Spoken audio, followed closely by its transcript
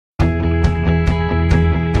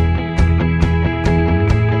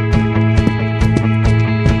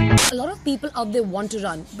out there want to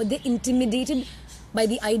run, but they're intimidated by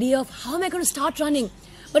the idea of how am I going to start running?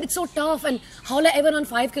 But it's so tough, and how will I ever run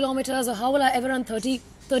 5 kilometers, or how will I ever run 30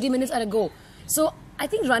 minutes at a go? So I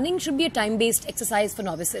think running should be a time-based exercise for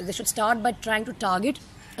novices. They should start by trying to target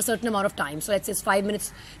a certain amount of time. So let's say it's 5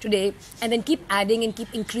 minutes today, and then keep adding and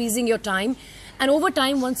keep increasing your time. And over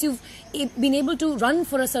time, once you've been able to run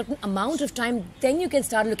for a certain amount of time, then you can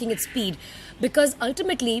start looking at speed. Because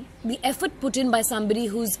ultimately, the effort put in by somebody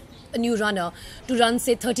who's a new runner to run,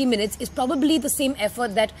 say, 30 minutes is probably the same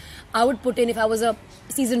effort that I would put in if I was a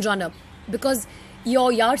seasoned runner. Because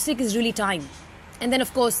your yardstick is really time. And then,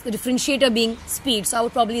 of course, the differentiator being speed. So I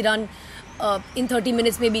would probably run in 30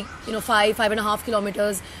 minutes, maybe 5.5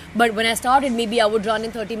 kilometers. But when I started, maybe I would run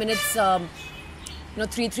in 30 minutes,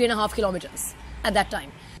 3.5 kilometers at that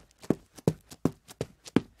time.